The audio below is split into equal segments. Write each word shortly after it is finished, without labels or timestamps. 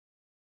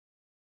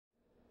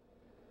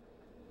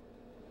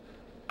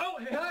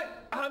Hi,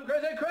 I'm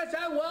Chris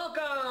and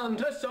welcome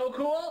to So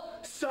Cool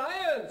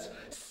Science!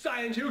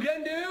 Science you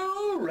can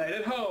do right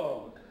at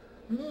home.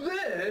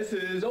 This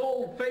is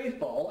Old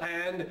Faithful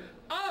and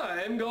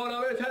I'm going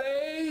over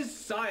today's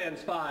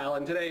science file.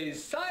 And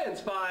today's science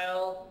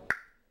file,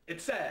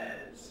 it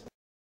says,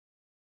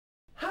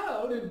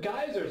 how do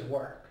geysers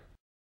work?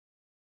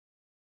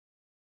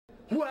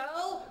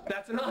 Well,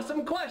 that's an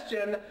awesome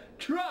question.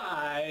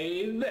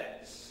 Try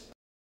this.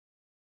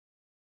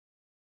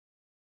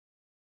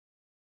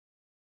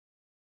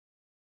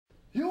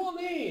 You will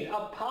need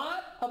a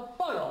pot, a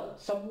funnel,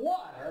 some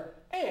water,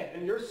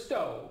 and your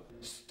stove.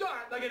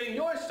 Start by getting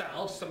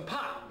yourself some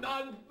pot.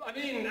 I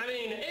mean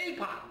a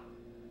pot.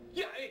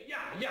 Yeah,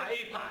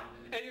 a pot.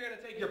 And you're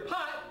gonna take your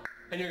pot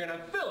and you're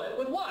gonna fill it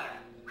with water.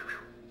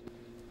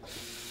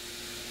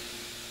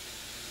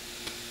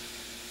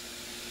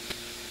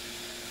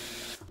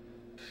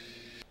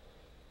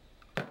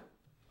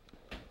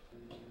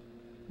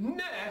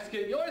 Next,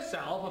 get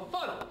yourself a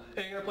funnel.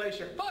 And you're gonna place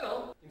your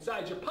funnel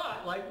inside your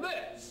pot like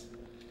this.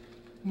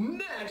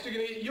 Next, you're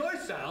gonna get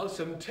yourself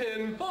some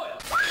tin foil.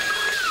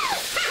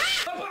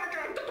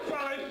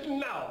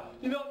 No,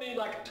 you don't need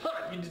like a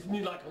ton, you just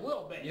need like a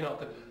little bit, you know,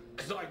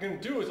 because all you're gonna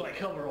do is like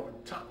cover over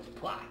the top of the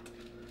pot.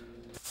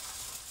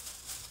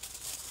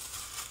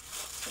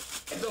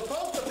 And so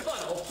poke the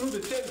funnel through the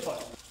tin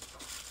foil.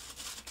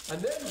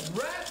 And then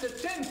wrap the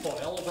tin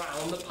foil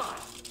around the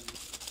pot.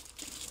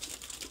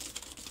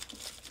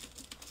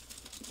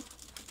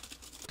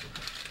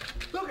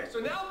 Okay, so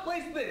now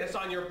place this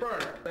on your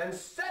burner and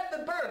set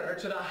the burner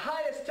to the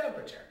highest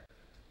temperature.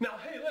 Now,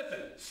 hey,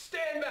 listen,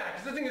 stand back,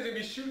 because this thing is going to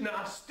be shooting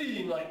off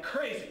steam like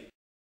crazy.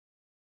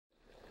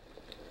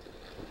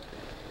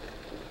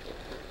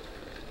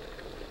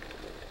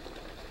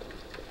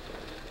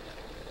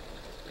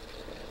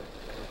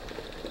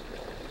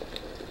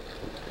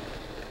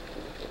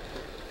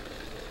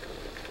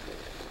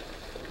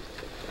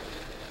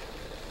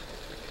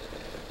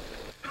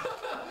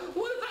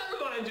 What does that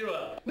remind you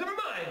of? Never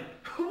mind.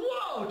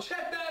 Whoa,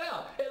 check that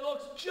out. It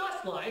looks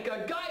just like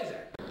a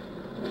geyser.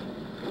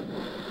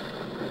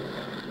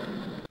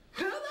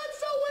 That's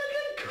so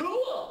wicked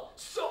cool.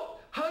 So,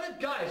 how do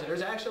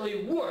geysers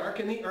actually work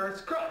in the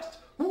Earth's crust?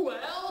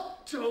 Well,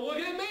 don't look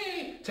at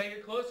me. Take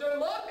a closer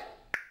look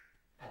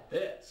at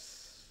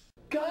this.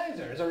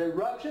 Geysers are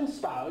eruption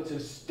spouts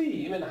of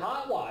steam and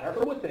hot water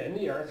from within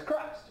the Earth's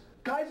crust.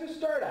 Geysers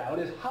start out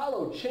as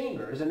hollow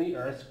chambers in the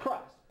Earth's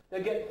crust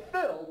that get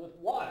filled with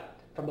water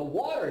from the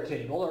water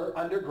table or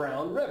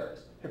underground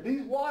rivers. If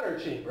these water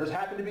chambers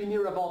happen to be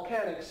near a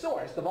volcanic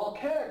source, the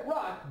volcanic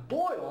rock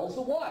boils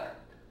the water.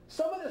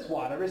 Some of this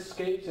water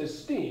escapes as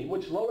steam,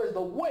 which lowers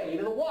the weight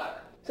of the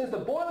water. Since the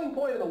boiling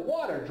point of the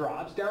water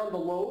drops down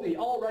below the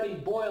already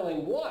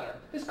boiling water,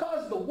 this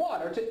causes the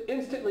water to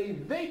instantly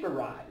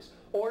vaporize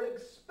or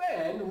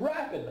expand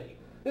rapidly.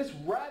 This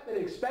rapid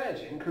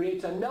expansion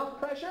creates enough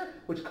pressure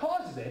which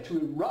causes it to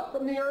erupt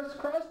from the Earth's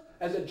crust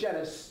as a jet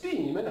of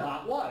steam and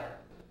hot water.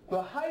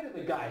 The height of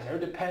the geyser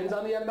depends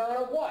on the amount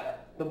of water.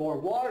 The more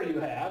water you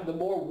have, the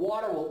more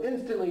water will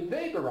instantly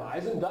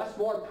vaporize and thus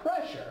more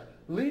pressure,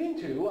 leading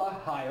to a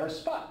higher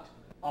spout.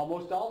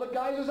 Almost all the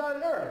geysers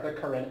on Earth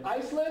occur in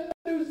Iceland,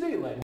 New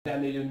Zealand,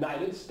 and the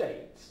United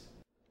States.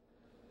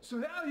 So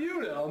now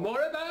you know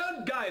more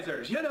about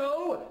geysers. You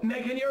know,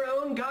 making your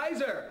own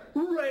geyser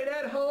right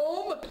at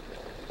home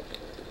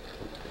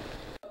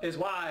is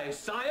why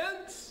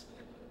science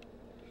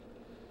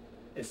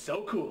is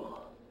so cool.